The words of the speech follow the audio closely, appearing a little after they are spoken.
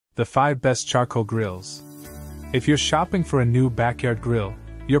The 5 best charcoal grills. If you're shopping for a new backyard grill,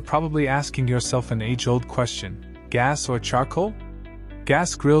 you're probably asking yourself an age-old question: gas or charcoal?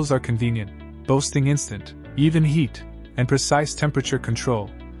 Gas grills are convenient, boasting instant, even heat, and precise temperature control,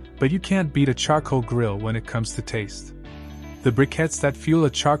 but you can't beat a charcoal grill when it comes to taste. The briquettes that fuel a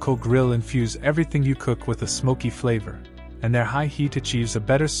charcoal grill infuse everything you cook with a smoky flavor, and their high heat achieves a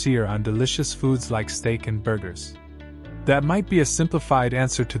better sear on delicious foods like steak and burgers. That might be a simplified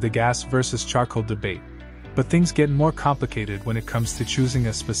answer to the gas versus charcoal debate, but things get more complicated when it comes to choosing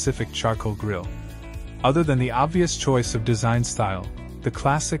a specific charcoal grill. Other than the obvious choice of design style, the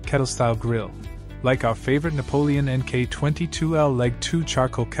classic kettle-style grill, like our favorite Napoleon NK22L Leg 2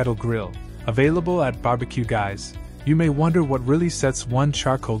 charcoal kettle grill, available at Barbecue Guys, you may wonder what really sets one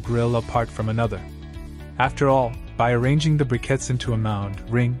charcoal grill apart from another. After all, by arranging the briquettes into a mound,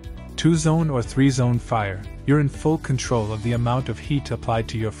 ring, 2-zone or 3-zone fire, you're in full control of the amount of heat applied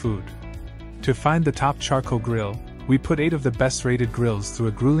to your food. To find the top charcoal grill, we put 8 of the best-rated grills through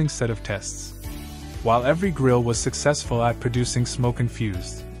a grueling set of tests. While every grill was successful at producing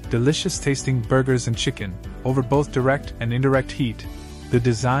smoke-infused, delicious-tasting burgers and chicken, over both direct and indirect heat, the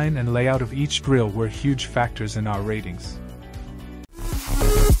design and layout of each grill were huge factors in our ratings.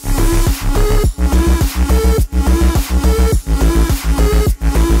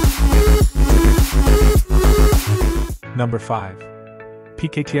 Number 5.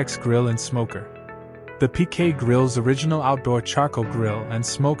 PKTX Grill and Smoker. The PK Grill's original outdoor charcoal grill and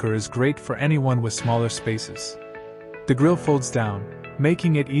smoker is great for anyone with smaller spaces. The grill folds down,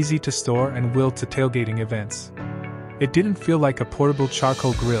 making it easy to store and wheel to tailgating events. It didn't feel like a portable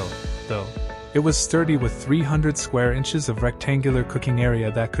charcoal grill, though. It was sturdy with 300 square inches of rectangular cooking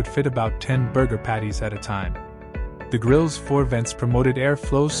area that could fit about 10 burger patties at a time. The grill's 4 vents promoted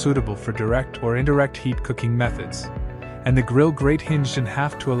airflow suitable for direct or indirect heat cooking methods, and the grill grate hinged in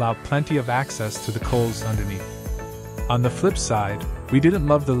half to allow plenty of access to the coals underneath. On the flip side, we didn't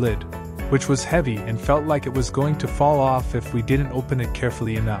love the lid, which was heavy and felt like it was going to fall off if we didn't open it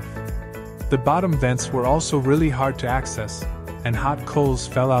carefully enough. The bottom vents were also really hard to access, and hot coals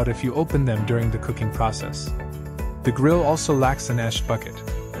fell out if you opened them during the cooking process. The grill also lacks an ash bucket.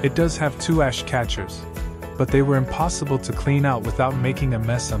 It does have 2 ash catchers, but they were impossible to clean out without making a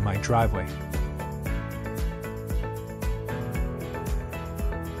mess on my driveway.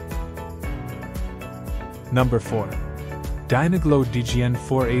 Number 4. Dyna-Glo DGN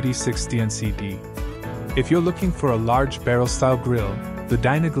 486 DNCD. If you're looking for a large barrel-style grill, the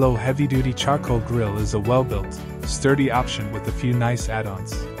Dyna-Glo heavy-duty charcoal grill is a well-built, sturdy option with a few nice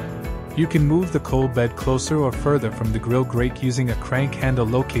add-ons. You can move the coal bed closer or further from the grill grate using a crank handle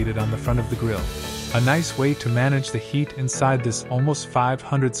located on the front of the grill, a nice way to manage the heat inside this almost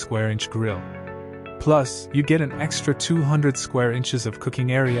 500 square inch grill. Plus, you get an extra 200 square inches of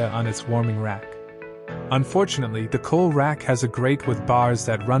cooking area on its warming rack. Unfortunately, the coal rack has a grate with bars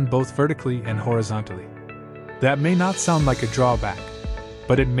that run both vertically and horizontally. That may not sound like a drawback,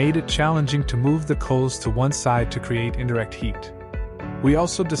 but it made it challenging to move the coals to one side to create indirect heat. We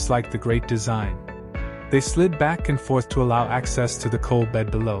also disliked the grate design. They slid back and forth to allow access to the coal bed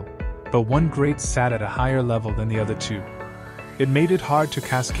below, but one grate sat at a higher level than the other 2. It made it hard to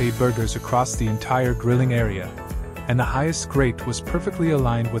cascade burgers across the entire grilling area, and the highest grate was perfectly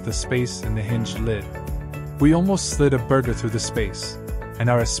aligned with the space in the hinged lid. We almost slid a burger through the space, and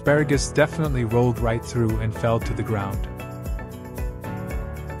our asparagus definitely rolled right through and fell to the ground.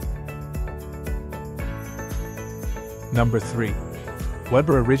 Number 3.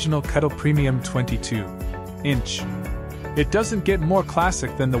 Weber Original Kettle Premium 22-inch. It doesn't get more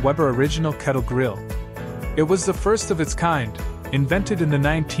classic than the Weber Original Kettle Grill. It was the first of its kind, invented in the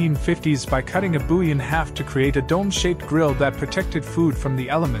 1950s by cutting a buoy in half to create a dome-shaped grill that protected food from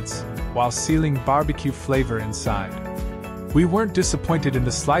the elements, while sealing barbecue flavor inside. We weren't disappointed in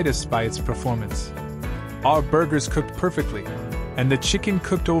the slightest by its performance. Our burgers cooked perfectly, and the chicken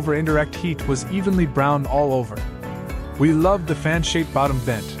cooked over indirect heat was evenly brown all over. We loved the fan-shaped bottom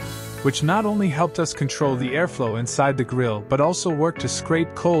vent, which not only helped us control the airflow inside the grill but also worked to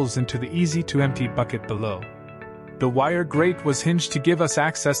scrape coals into the easy-to-empty bucket below. The wire grate was hinged to give us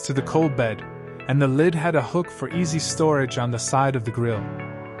access to the coal bed, and the lid had a hook for easy storage on the side of the grill.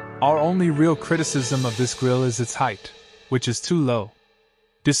 Our only real criticism of this grill is its height, which is too low.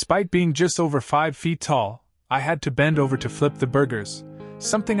 Despite being just over 5 feet tall, I had to bend over to flip the burgers,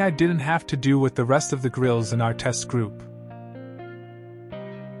 something I didn't have to do with the rest of the grills in our test group.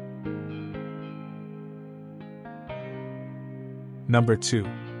 Number 2.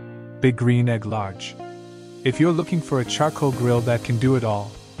 Big Green Egg Large. If you're looking for a charcoal grill that can do it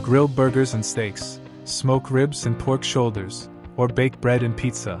all, grill burgers and steaks, smoke ribs and pork shoulders, or bake bread and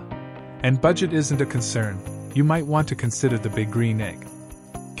pizza. And budget isn't a concern, you might want to consider the Big Green Egg.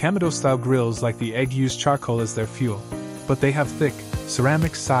 Kamado-style grills like the Egg use charcoal as their fuel, but they have thick,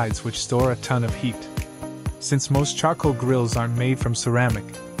 ceramic sides which store a ton of heat. Since most charcoal grills aren't made from ceramic,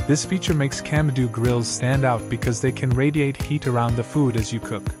 this feature makes Kamado grills stand out because they can radiate heat around the food as you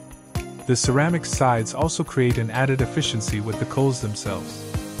cook. The ceramic sides also create an added efficiency with the coals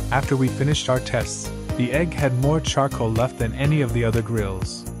themselves. After we finished our tests, the Egg had more charcoal left than any of the other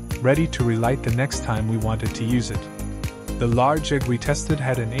grills, ready to relight the next time we wanted to use it. The large Egg we tested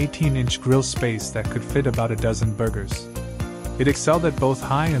had an 18-inch grill space that could fit about a dozen burgers. It excelled at both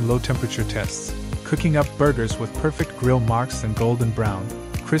high and low temperature tests, cooking up burgers with perfect grill marks and golden brown,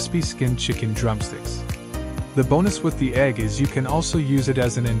 crispy skinned chicken drumsticks. The bonus with the Egg is you can also use it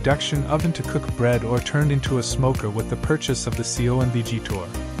as an induction oven to cook bread or turn into a smoker with the purchase of the CONVG Tour,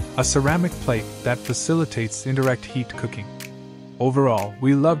 a ceramic plate that facilitates indirect heat cooking. Overall,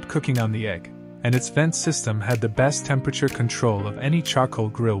 we loved cooking on the Egg, and its vent system had the best temperature control of any charcoal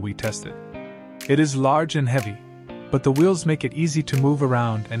grill we tested. It is large and heavy, but the wheels make it easy to move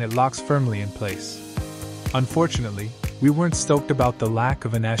around and it locks firmly in place. Unfortunately, we weren't stoked about the lack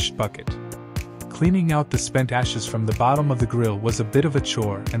of an ash bucket. Cleaning out the spent ashes from the bottom of the grill was a bit of a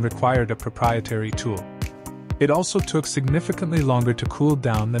chore and required a proprietary tool. It also took significantly longer to cool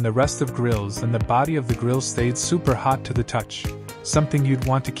down than the rest of grills, and the body of the grill stayed super hot to the touch, something you'd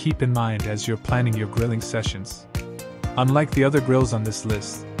want to keep in mind as you're planning your grilling sessions. Unlike the other grills on this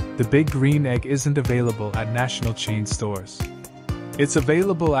list, the Big Green Egg isn't available at national chain stores. It's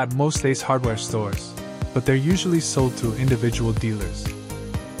available at most Ace Hardware stores, but they're usually sold through individual dealers.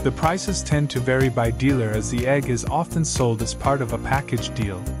 The prices tend to vary by dealer, as the Egg is often sold as part of a package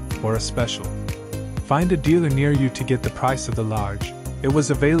deal or a special. Find a dealer near you to get the price of the large. It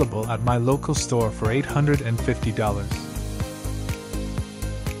was available at my local store for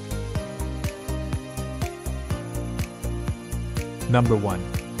 $850. Number 1.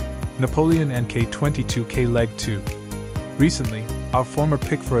 Napoleon NK22K Leg 2. Recently, our former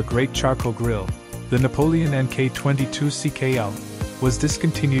pick for a great charcoal grill, the Napoleon NK22CKL, was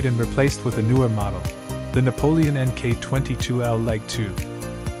discontinued and replaced with a newer model, the Napoleon NK22L Leg 2.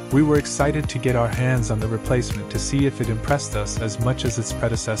 We were excited to get our hands on the replacement to see if it impressed us as much as its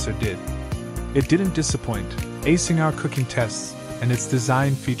predecessor did. It didn't disappoint, acing our cooking tests, and its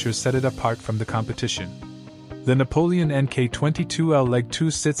design features set it apart from the competition. The Napoleon NK22L Leg 2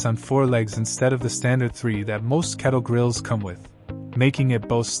 sits on 4 legs instead of the standard 3 that most Kettle grills come with, making it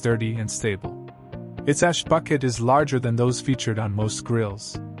both sturdy and stable. Its ash bucket is larger than those featured on most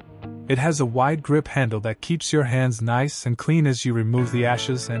grills. It has a wide grip handle that keeps your hands nice and clean as you remove the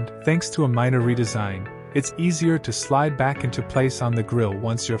ashes, and, thanks to a minor redesign, it's easier to slide back into place on the grill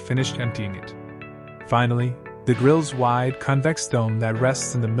once you're finished emptying it. Finally, the grill's wide, convex dome that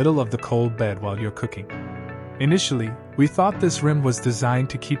rests in the middle of the coal bed while you're cooking. Initially, we thought this rim was designed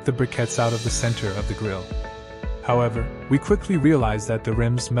to keep the briquettes out of the center of the grill. However, we quickly realized that the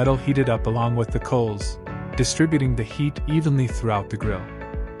rim's metal heated up along with the coals, distributing the heat evenly throughout the grill.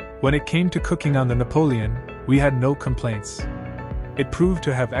 When it came to cooking on the Napoleon, we had no complaints. It proved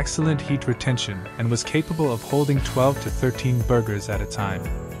to have excellent heat retention and was capable of holding 12 to 13 burgers at a time.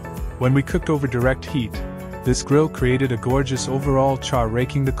 When we cooked over direct heat, this grill created a gorgeous overall char.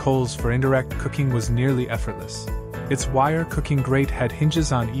 Raking the coals for indirect cooking was nearly effortless. Its wire cooking grate had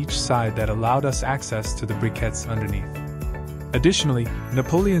hinges on each side that allowed us access to the briquettes underneath. Additionally,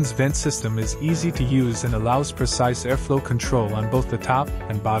 Napoleon's vent system is easy to use and allows precise airflow control on both the top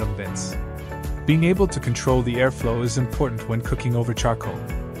and bottom vents. Being able to control the airflow is important when cooking over charcoal.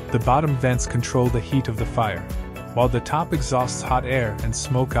 The bottom vents control the heat of the fire, while the top exhausts hot air and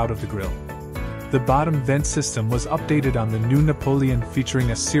smoke out of the grill. The bottom vent system was updated on the new Napoleon,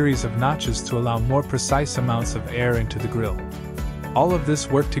 featuring a series of notches to allow more precise amounts of air into the grill. All of this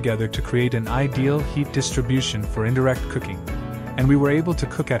worked together to create an ideal heat distribution for indirect cooking, and we were able to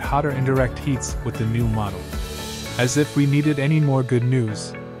cook at hotter indirect heats with the new model. As if we needed any more good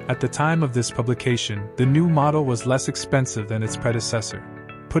news, at the time of this publication, the new model was less expensive than its predecessor,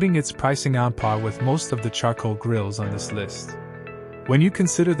 putting its pricing on par with most of the charcoal grills on this list. When you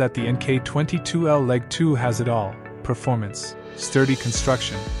consider that the NK22L Leg 2 has it all, performance, sturdy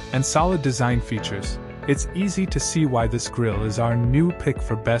construction, and solid design features, it's easy to see why this grill is our new pick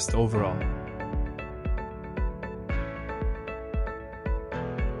for best overall.